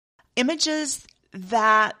images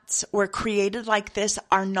that were created like this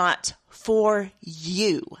are not for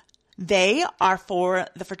you. They are for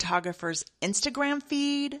the photographer's Instagram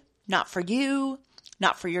feed, not for you,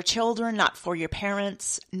 not for your children, not for your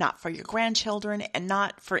parents, not for your grandchildren, and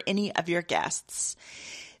not for any of your guests.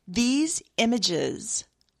 These images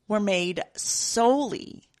were made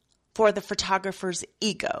solely for the photographer's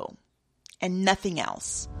ego and nothing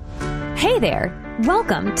else. Hey there!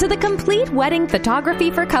 Welcome to the Complete Wedding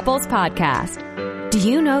Photography for Couples podcast. Do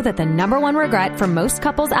you know that the number one regret for most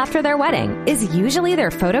couples after their wedding is usually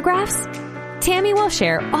their photographs? Tammy will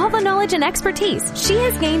share all the knowledge and expertise she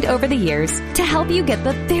has gained over the years to help you get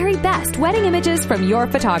the very best wedding images from your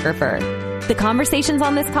photographer. The conversations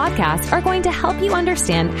on this podcast are going to help you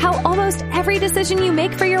understand how almost every decision you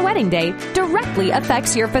make for your wedding day directly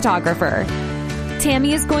affects your photographer.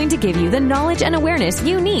 Tammy is going to give you the knowledge and awareness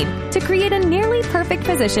you need to create a nearly perfect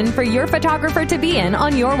position for your photographer to be in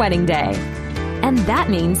on your wedding day. And that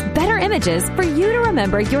means better images for you to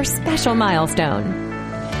remember your special milestone.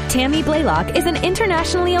 Tammy Blaylock is an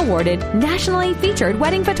internationally awarded, nationally featured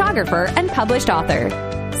wedding photographer and published author.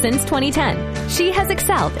 Since 2010, she has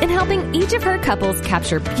excelled in helping each of her couples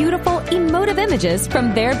capture beautiful, emotive images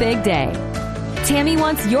from their big day. Tammy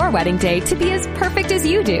wants your wedding day to be as perfect as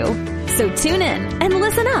you do. So tune in and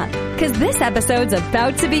listen up, because this episode's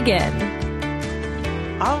about to begin.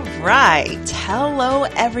 All right. Hello,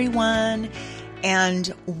 everyone,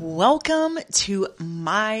 and welcome to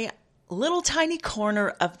my little tiny corner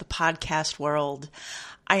of the podcast world.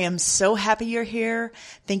 I am so happy you're here.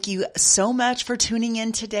 Thank you so much for tuning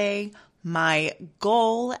in today. My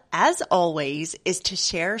goal, as always, is to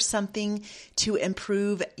share something to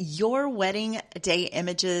improve your wedding day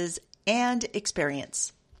images and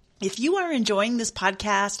experience. If you are enjoying this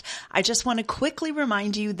podcast, I just want to quickly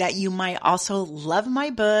remind you that you might also love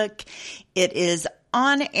my book. It is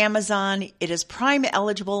on Amazon. It is Prime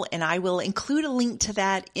eligible, and I will include a link to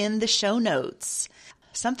that in the show notes.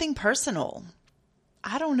 Something personal.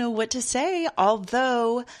 I don't know what to say,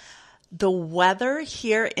 although the weather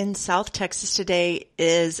here in South Texas today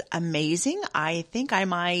is amazing. I think I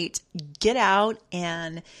might get out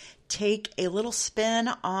and take a little spin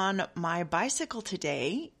on my bicycle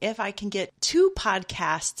today if I can get 2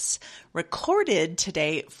 podcasts recorded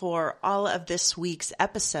today for all of this week's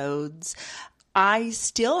episodes. I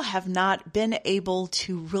still have not been able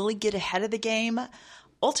to really get ahead of the game.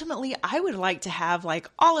 Ultimately, I would like to have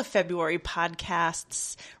all of February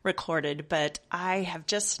podcasts recorded, but I have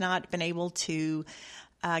just not been able to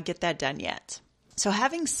get that done yet. So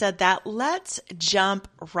having said that, let's jump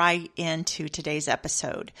right into today's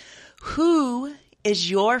episode. Who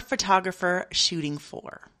is your photographer shooting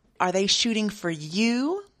for? Are they shooting for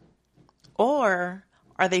you, or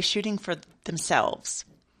are they shooting for themselves?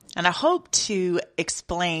 And I hope to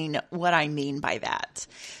explain what I mean by that.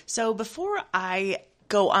 So before I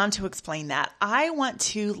go on to explain that, I want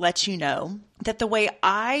to let you know that the way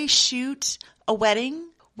I shoot a wedding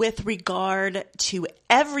with regard to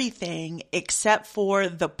everything except for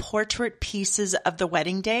the portrait pieces of the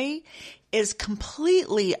wedding day is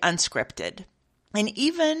completely unscripted. And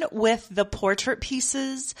even with the portrait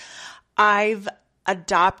pieces, I've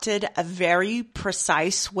adopted a very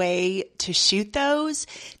precise way to shoot those,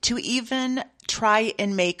 to even try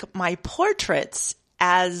and make my portraits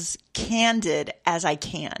as candid as I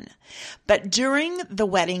can. But during the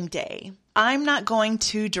wedding day, I'm not going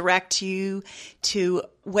to direct you to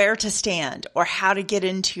where to stand or how to get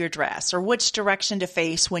into your dress or which direction to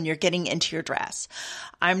face when you're getting into your dress.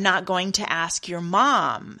 I'm not going to ask your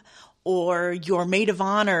mom or your maid of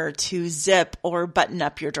honor to zip or button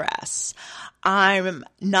up your dress. I'm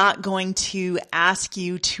not going to ask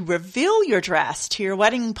you to reveal your dress to your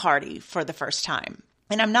wedding party for the first time.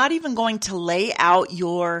 And I'm not even going to lay out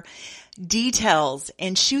your details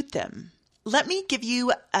and shoot them. Let me give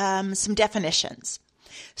you some definitions.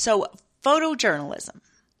 So, photojournalism.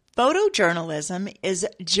 Photojournalism is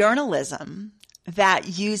journalism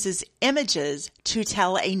that uses images to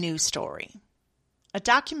tell a news story. A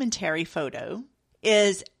documentary photo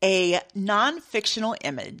is a non-fictional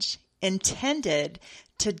image intended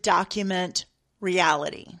to document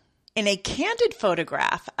reality. And a candid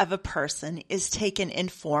photograph of a person is taken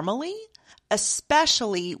informally,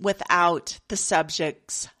 especially without the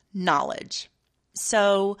subject's knowledge.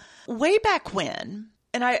 So way back when,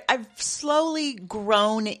 and I've slowly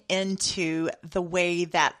grown into the way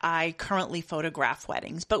that I currently photograph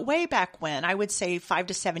weddings, but way back when, I would say 5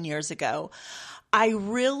 to 7 years ago, I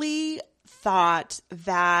really thought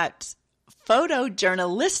that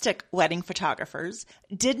photojournalistic wedding photographers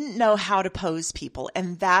didn't know how to pose people,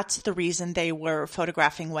 and that's the reason they were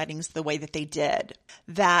photographing weddings the way that they did.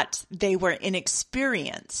 That they were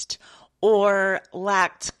inexperienced or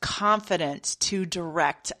lacked confidence to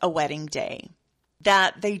direct a wedding day.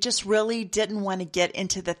 That they just really didn't want to get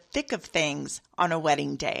into the thick of things on a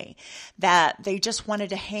wedding day. That they just wanted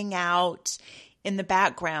to hang out in the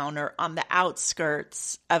background or on the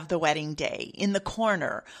outskirts of the wedding day, in the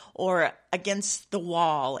corner or against the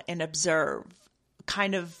wall and observe,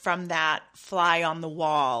 kind of from that fly on the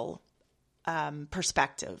wall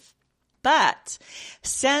perspective. But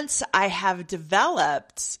since I have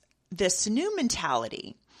developed this new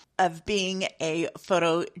mentality of being a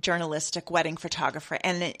photojournalistic wedding photographer,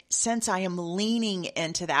 and since I am leaning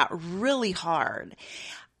into that really hard,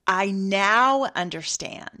 I now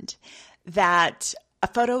understand that a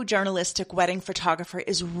photojournalistic wedding photographer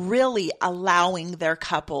is really allowing their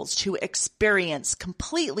couples to experience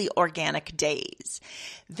completely organic days.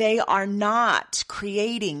 They are not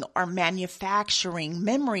creating or manufacturing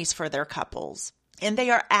memories for their couples, and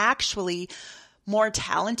they are actually more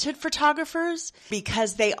talented photographers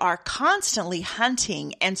because they are constantly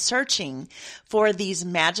hunting and searching for these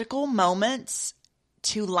magical moments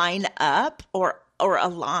to line up or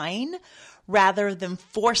align rather than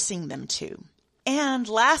forcing them to. And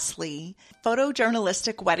lastly,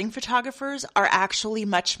 photojournalistic wedding photographers are actually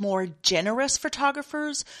much more generous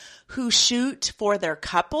photographers who shoot for their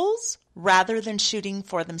couples rather than shooting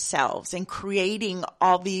for themselves and creating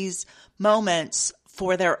all these moments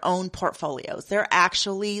for their own portfolios. They're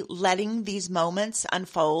actually letting these moments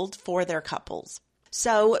unfold for their couples.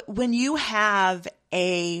 So when you have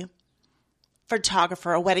a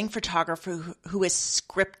photographer, a wedding photographer who is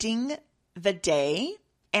scripting the day,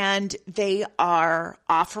 and they are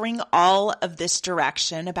offering all of this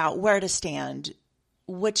direction about where to stand,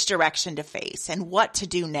 which direction to face, and what to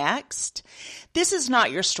do next, this is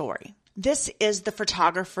not your story. This is the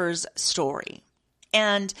photographer's story.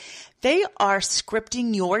 And they are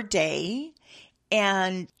scripting your day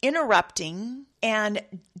and interrupting and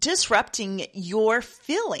disrupting your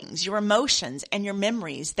feelings, your emotions, and your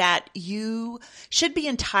memories that you should be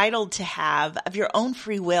entitled to have of your own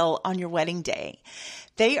free will on your wedding day.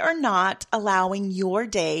 They are not allowing your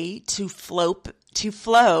day to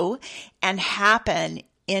flow and happen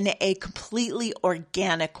in a completely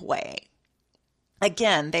organic way.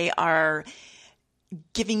 Again, they are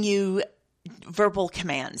giving you verbal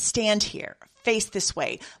commands. Stand here, face this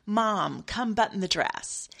way. Mom, come button the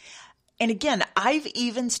dress. And again, I've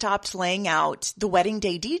even stopped laying out the wedding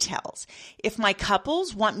day details. If my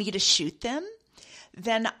couples want me to shoot them,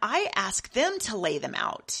 then I ask them to lay them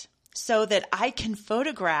out so that I can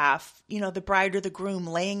photograph, the bride or the groom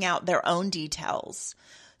laying out their own details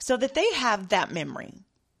so that they have that memory,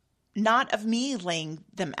 not of me laying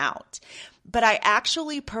them out. But I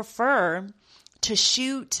actually prefer to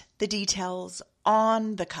shoot the details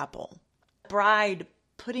on the couple. Bride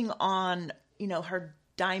putting on, her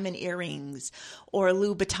diamond earrings or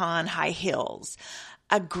Louboutin high heels.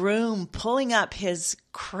 A groom pulling up his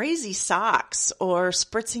crazy socks or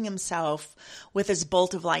spritzing himself with his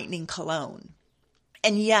Bolt of Lightning cologne.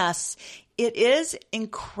 And yes, it is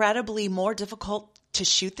incredibly more difficult to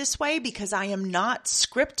shoot this way because I am not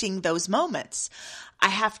scripting those moments. I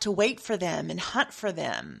have to wait for them and hunt for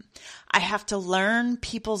them. I have to learn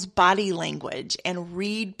people's body language and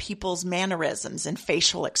read people's mannerisms and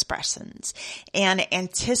facial expressions and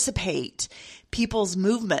anticipate people's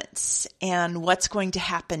movements and what's going to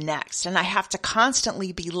happen next. And I have to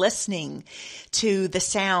constantly be listening to the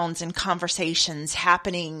sounds and conversations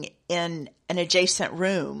happening in an adjacent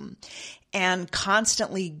room and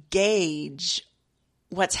constantly gauge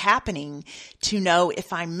what's happening to know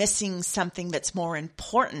if I'm missing something that's more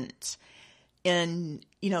important in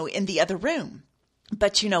the other room.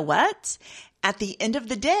 But you know what? At the end of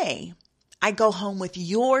the day, I go home with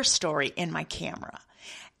your story in my camera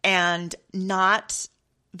and not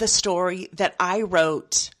the story that I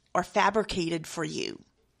wrote or fabricated for you.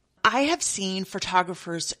 I have seen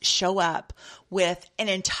photographers show up with an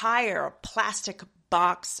entire plastic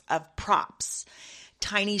box of props,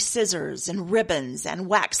 tiny scissors and ribbons and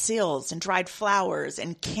wax seals and dried flowers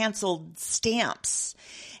and canceled stamps.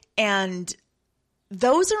 And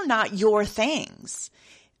those are not your things.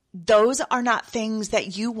 Those are not things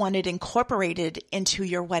that you wanted incorporated into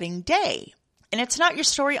your wedding day. And it's not your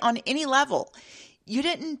story on any level. You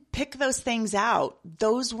didn't pick those things out.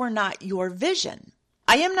 Those were not your vision.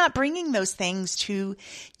 I am not bringing those things to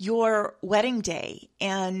your wedding day.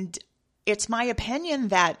 And it's my opinion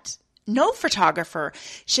that no photographer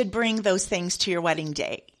should bring those things to your wedding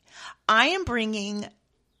day. I am bringing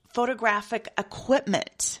photographic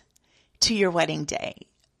equipment to your wedding day.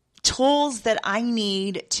 Tools that I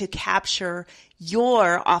need to capture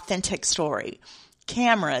your authentic story.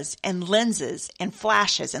 Cameras and lenses and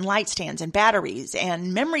flashes and light stands and batteries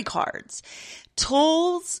and memory cards.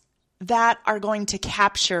 Tools that are going to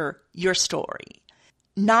capture your story,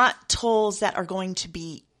 not tools that are going to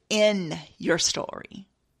be in your story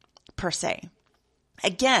per se.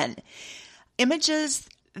 Again, images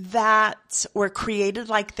that were created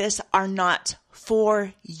like this are not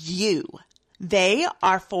for you. They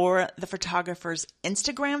are for the photographer's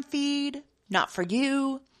Instagram feed, not for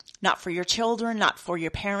you, not for your children, not for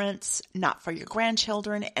your parents, not for your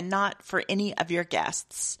grandchildren, and not for any of your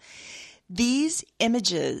guests. These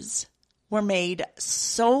images were made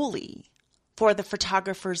solely for the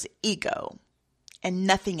photographer's ego and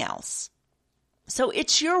nothing else. So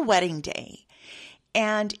it's your wedding day,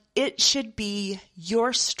 and it should be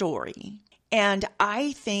your story. And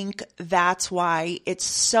I think that's why it's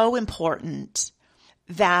so important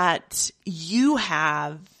that you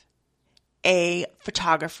have a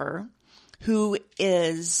photographer who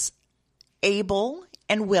is able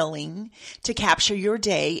and willing to capture your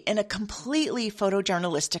day in a completely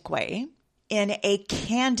photojournalistic way, in a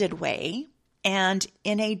candid way, and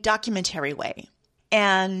in a documentary way.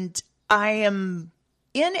 And I am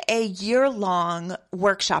in a year-long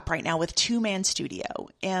workshop right now with Two Man Studio,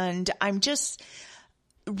 and I'm just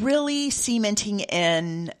really cementing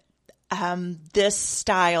in this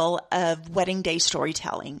style of wedding day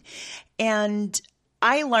storytelling. And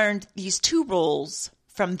I learned these 2 rules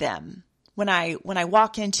from them when I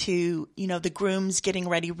walk into, the groom's getting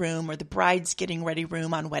ready room or the bride's getting ready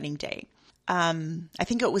room on wedding day. I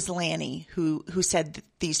think it was Lanny who said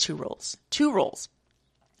these 2 rules. 2 rules.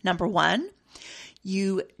 Number 1,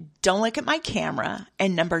 you don't look at my camera.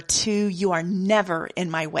 And number 2, you are never in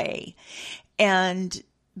my way. And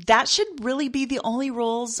that should really be the only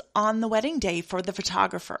rules on the wedding day for the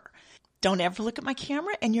photographer. Don't ever look at my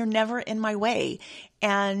camera, and you're never in my way.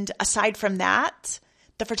 And aside from that,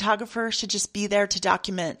 the photographer should just be there to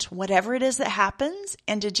document whatever it is that happens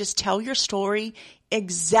and to just tell your story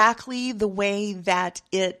exactly the way that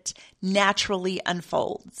it naturally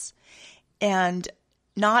unfolds, and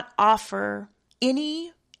not offer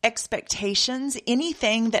any expectations,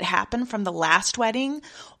 anything that happened from the last wedding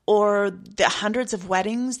or the hundreds of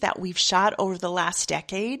weddings that we've shot over the last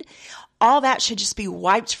decade. All that should just be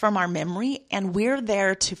wiped from our memory, and we're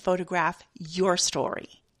there to photograph your story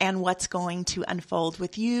and what's going to unfold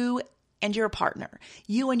with you and your partner,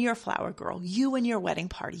 you and your flower girl, you and your wedding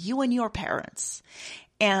party, you and your parents.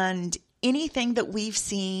 And anything that we've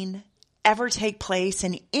seen ever take place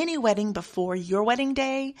in any wedding before your wedding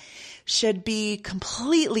day should be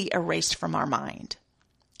completely erased from our mind.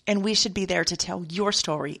 And we should be there to tell your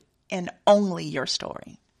story and only your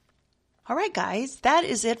story. All right, guys, that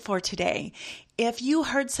is it for today. If you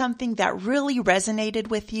heard something that really resonated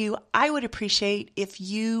with you, I would appreciate if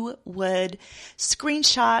you would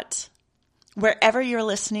screenshot wherever you're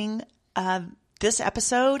listening this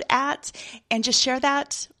episode at, and just share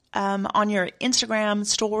that on your Instagram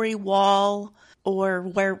story wall or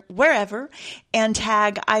wherever, and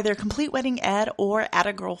tag either Complete Wedding Ed or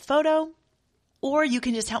 @agirlphoto. Or you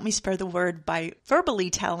can just help me spread the word by verbally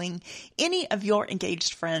telling any of your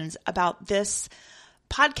engaged friends about this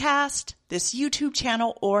podcast, this YouTube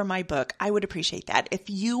channel, or my book. I would appreciate that. If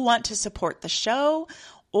you want to support the show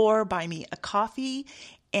or buy me a coffee,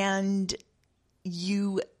 and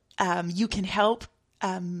you can help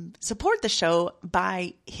support the show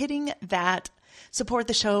by hitting that support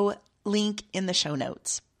the show link in the show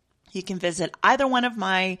notes. You can visit either one of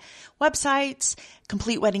my websites,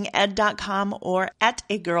 CompleteWeddingEd.com or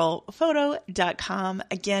 @agirlphoto.com.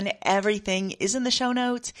 Again, everything is in the show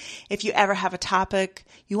notes. If you ever have a topic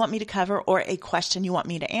you want me to cover or a question you want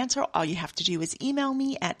me to answer, all you have to do is email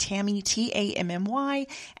me at Tammy, TAMMY,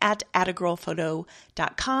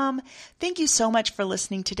 @agirlphoto.com. Thank you so much for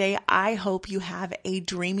listening today. I hope you have a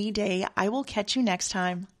dreamy day. I will catch you next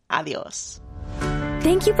time. Adios.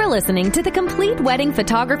 Thank you for listening to the Complete Wedding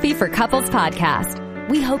Photography for Couples podcast.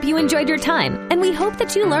 We hope you enjoyed your time, and we hope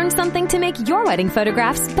that you learned something to make your wedding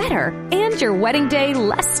photographs better and your wedding day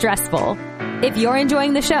less stressful. If you're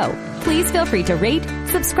enjoying the show, please feel free to rate,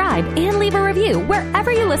 subscribe, and leave a review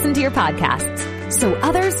wherever you listen to your podcasts, so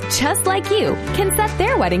others just like you can set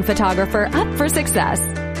their wedding photographer up for success.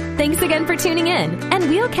 Thanks again for tuning in, and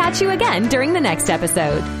we'll catch you again during the next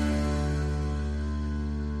episode.